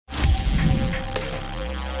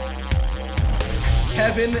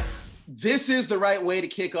Kevin, this is the right way to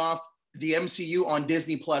kick off the MCU on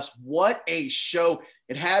Disney Plus. What a show.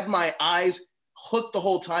 It had my eyes hooked the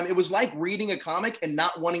whole time. It was like reading a comic and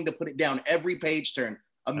not wanting to put it down. Every page turn.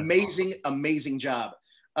 Amazing, amazing job.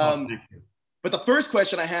 Thank you. But the first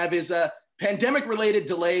question I have is pandemic-related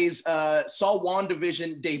delays saw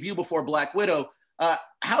WandaVision debut before Black Widow.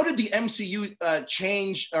 How did the MCU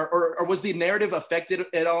change, or was the narrative affected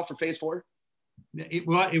at all for Phase 4?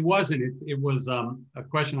 It wasn't. It was a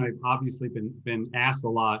question I've obviously been asked a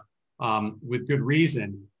lot with good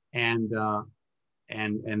reason. And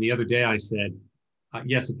the other day I said,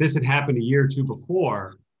 yes, if this had happened a year or two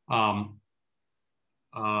before,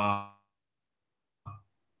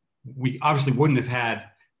 we obviously wouldn't have had.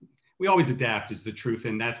 We always adapt, is the truth,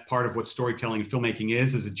 and that's part of what storytelling and filmmaking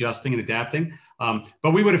is adjusting and adapting.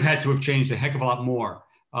 But we would have had to have changed a heck of a lot more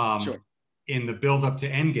in the build up to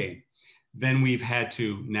Endgame than we've had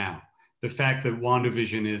to now. The fact that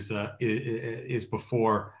WandaVision is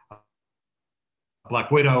before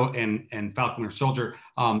Black Widow and Falcon Winter Soldier.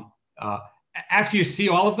 After you see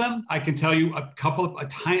all of them, I can tell you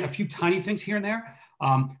a few tiny things here and there,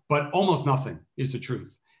 but almost nothing is the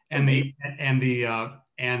truth. And the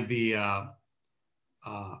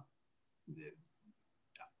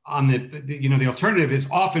alternative is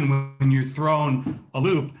often when you're thrown a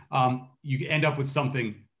loop, you end up with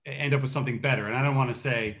something better. And I don't want to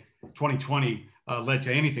say 2020 led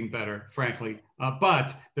to anything better, frankly.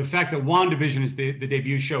 But the fact that WandaVision is the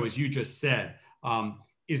debut show, as you just said,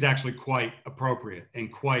 is actually quite appropriate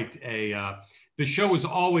and quite the show was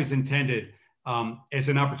always intended as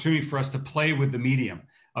an opportunity for us to play with the medium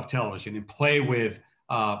of television and play with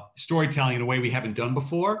storytelling in a way we haven't done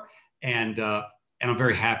before. And I'm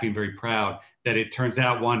very happy and very proud that it turns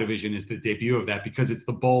out WandaVision is the debut of that, because it's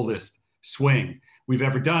the boldest swing we've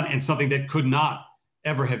ever done, and something that could not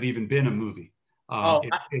ever have even been a movie.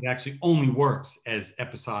 It actually only works as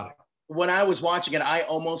episodic. When I was watching it, I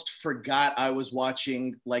almost forgot I was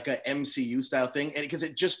watching like a MCU style thing, and because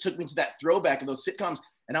it just took me to that throwback of those sitcoms,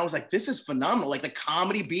 and I was like, this is phenomenal. Like the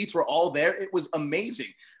comedy beats were all there. It was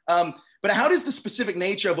amazing. But how does the specific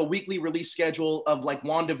nature of a weekly release schedule of like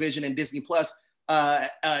WandaVision and Disney Plus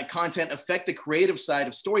content affect the creative side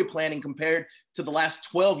of story planning compared to the last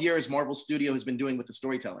 12 years Marvel Studio has been doing with the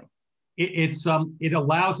storytelling? It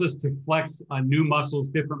allows us to flex new muscles,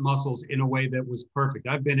 different muscles in a way that was perfect.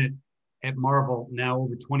 I've been at Marvel now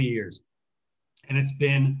over 20 years, and it's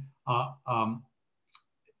been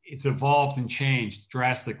it's evolved and changed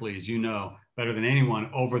drastically, as you know, better than anyone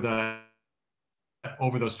over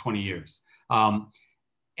those 20 years. And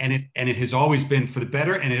it has always been for the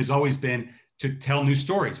better, and it has always been to tell new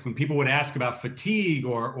stories. When people would ask about fatigue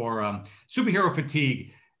or superhero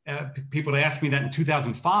fatigue, people would ask me that in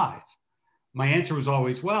 2005. My answer was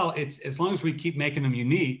always, well, it's as long as we keep making them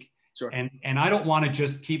unique. Sure. And I don't want to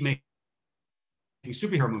just keep making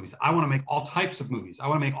superhero movies. I want to make all types of movies. I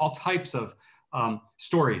want to make all types of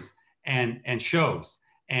stories and shows.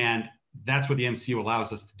 And that's what the MCU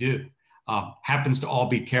allows us to do. Happens to all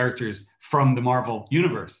be characters from the Marvel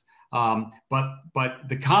universe. But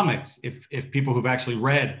the comics, if people who've actually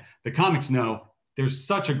read the comics know, there's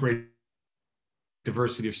such a great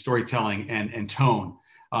diversity of storytelling and tone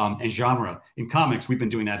and genre in comics. We've been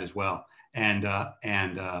doing that as well, and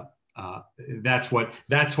that's what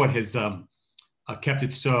has kept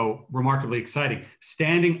it so remarkably exciting.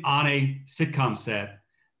 Standing on a sitcom set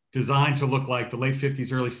designed to look like the late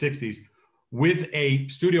 50s, early 60s, with a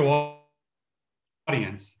studio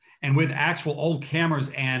audience and with actual old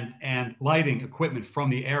cameras and lighting equipment from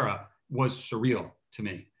the era was surreal to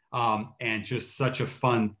me, and just such a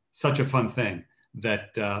fun thing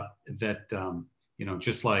that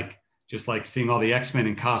just like seeing all the X-Men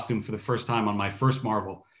in costume for the first time on my first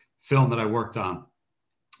Marvel film that I worked on.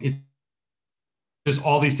 It's just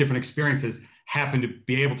all these different experiences happen to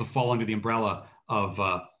be able to fall under the umbrella of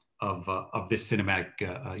this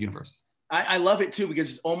cinematic universe. I love it too, because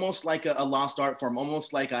it's almost like a lost art form,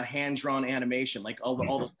 almost like a hand-drawn animation, like all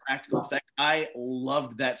the practical effects. I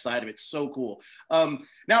loved that side of it. So cool.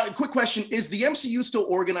 Now, a quick question: is the MCU still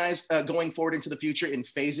organized going forward into the future in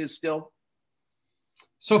phases still?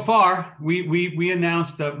 So far, we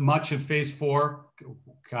announced much of Phase 4.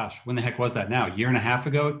 Gosh, when the heck was that now? A year and a half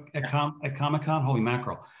ago at Comic-Con? Holy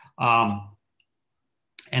mackerel.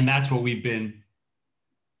 And that's what we've been.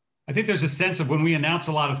 I think there's a sense of when we announce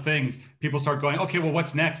a lot of things, people start going, okay, well,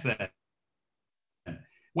 what's next then?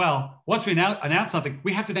 Well, once we announce something,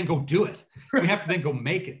 we have to then go do it. We have to then go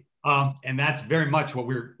make it. And that's very much what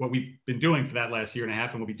we've been doing for that last year and a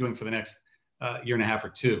half, and we'll be doing for the next year and a half or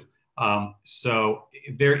two. So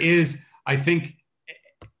there is, I think,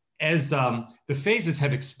 the phases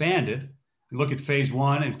have expanded, look at phase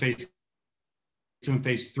 1 and phase 2 and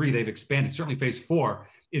phase 3, they've expanded. Certainly phase 4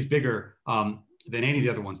 is bigger than any of the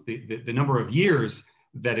other ones. The number of years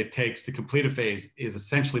that it takes to complete a phase is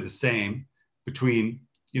essentially the same between,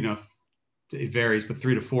 it varies, but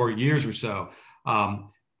 3 to 4 years or so.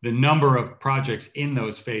 The number of projects in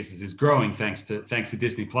those phases is growing thanks to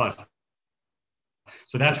Disney Plus.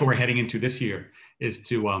 So that's what we're heading into this year, is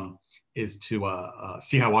to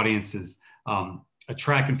see how audiences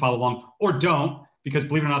attract and follow along, or don't, because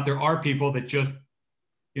believe it or not, there are people that just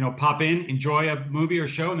pop in, enjoy a movie or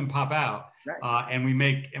show, and then pop out. Right. And we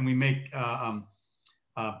make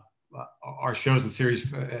our shows and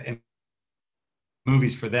series and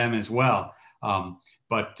movies for them as well.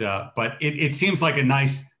 But it seems like a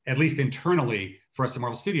nice, at least internally for us at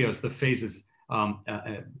Marvel Studios, the phases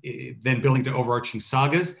then building to overarching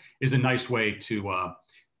sagas is a nice way to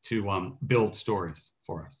build stories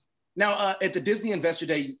for us. Now, at the Disney Investor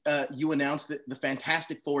Day, you announced that the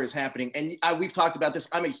Fantastic Four is happening. And we've talked about this.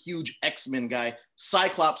 I'm a huge X-Men guy.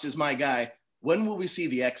 Cyclops is my guy. When will we see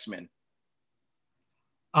the X-Men?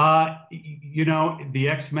 The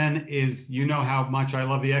X-Men is, how much I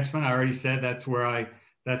love the X-Men. I already said that's where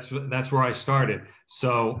I started.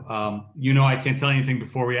 So, I can't tell you anything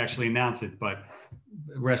before we actually announce it, but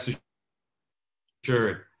rest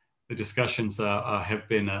assured, the discussions have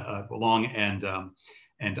been long and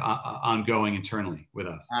ongoing internally with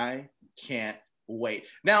us. I can't wait.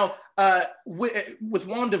 Now, with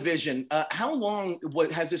WandaVision, how long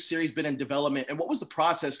has this series been in development, and what was the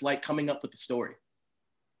process like coming up with the story?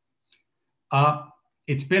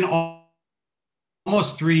 It's been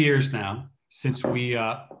almost 3 years now since we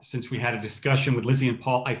had a discussion with Lizzie and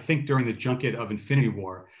Paul, I think during the junket of Infinity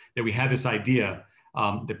War, that we had this idea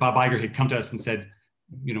that Bob Iger had come to us and said,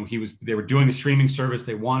 they were doing a streaming service.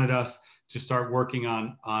 They wanted us to start working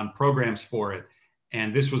on programs for it.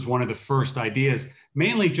 And this was one of the first ideas,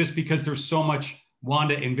 mainly just because there's so much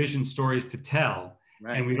Wanda and Vision stories to tell.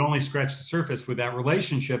 Right. And we'd only scratched the surface with that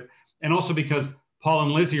relationship. And also because Paul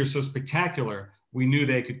and Lizzie are so spectacular, we knew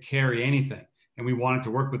they could carry anything. And we wanted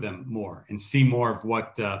to work with them more and see more of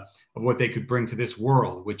what they could bring to this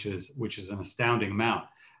world, which is an astounding amount.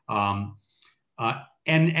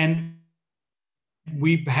 And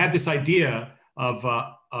we had this idea of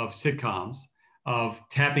sitcoms, of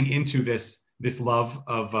tapping into this love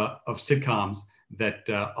of sitcoms that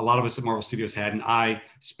a lot of us at Marvel Studios had. And I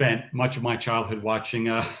spent much of my childhood watching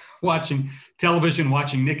television,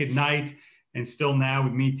 watching Nick at Night, and still now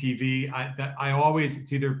with MeTV. I always,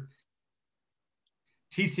 it's either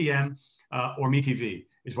TCM or MeTV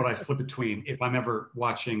is what I flip between if I'm ever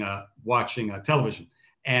watching television.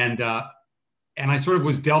 And I sort of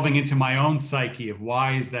was delving into my own psyche of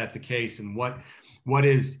why is that the case, and what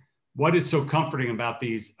is so comforting about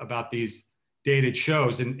these dated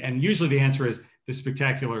shows. And usually the answer is the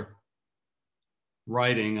spectacular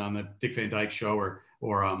writing on the Dick Van Dyke Show,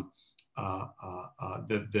 or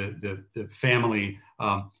the family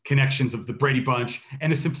connections of the Brady Bunch,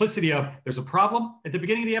 and the simplicity of there's a problem at the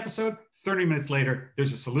beginning of the episode, 30 minutes later,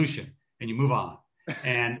 there's a solution, and you move on.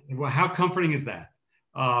 And how comforting is that?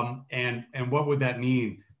 And what would that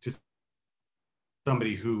mean to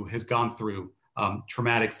somebody who has gone through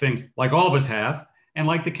traumatic things, like all of us have, and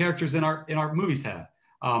like the characters in our movies have?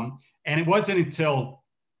 And it wasn't until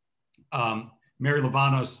Mary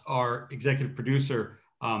Lavanos, our executive producer,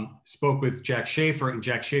 spoke with Jack Schaefer, and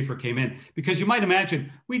Jack Schaefer came in, because you might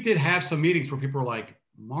imagine we did have some meetings where people were like,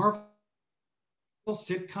 Marvel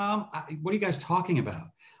sitcom? What are you guys talking about?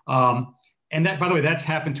 And that, by the way, that's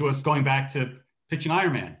happened to us going back to pitching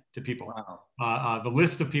Iron Man to people. Wow. The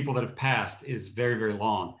list of people that have passed is very, very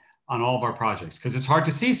long on all of our projects, because it's hard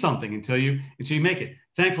to see something until you make it.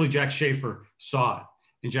 Thankfully, Jack Schaefer saw it,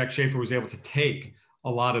 and Jack Schaefer was able to take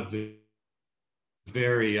a lot of the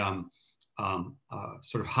very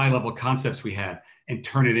sort of high-level concepts we had and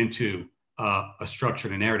turn it into a structure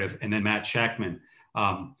and a narrative. And then Matt Shakman,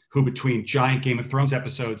 who between giant Game of Thrones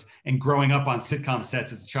episodes and growing up on sitcom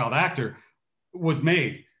sets as a child actor, was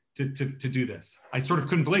made to do this. I sort of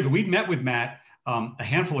couldn't believe it. We'd met with Matt a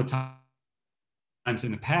handful of times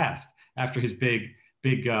in the past after his big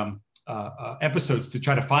episodes to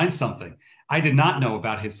try to find something. I did not know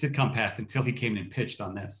about his sitcom past until he came in and pitched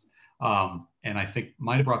on this. And I think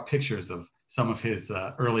might have brought pictures of some of his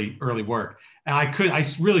early work. And I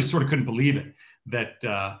really sort of couldn't believe it that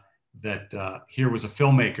here was a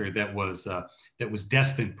filmmaker that was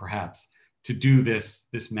destined perhaps to do this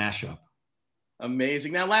mashup.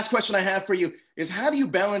 Amazing. Now, last question I have for you is, how do you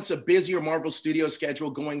balance a busier Marvel Studios schedule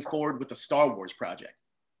going forward with the Star Wars project?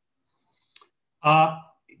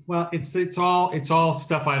 Well, it's all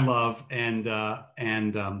stuff I love, and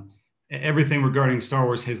everything regarding Star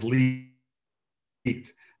Wars has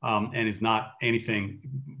leaked, and is not anything,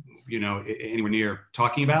 anywhere near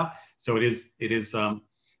talking about. So it is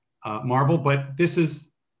Marvel, but this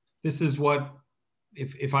is what,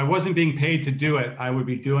 if I wasn't being paid to do it, I would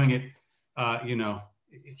be doing it,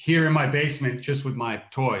 here in my basement, just with my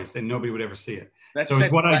toys, and nobody would ever see it. So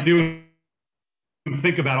it's what I do and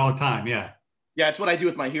think about all the time. Yeah. Yeah, it's what I do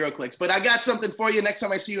with my hero clicks. But I got something for you next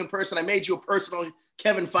time I see you in person. I made you a personal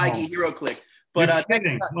Kevin Feige hero click. But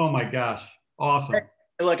oh my gosh, awesome.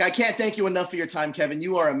 Look, I can't thank you enough for your time, Kevin.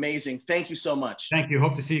 You are amazing. Thank you so much. Thank you.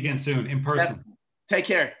 Hope to see you again soon in person. Take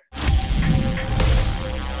care.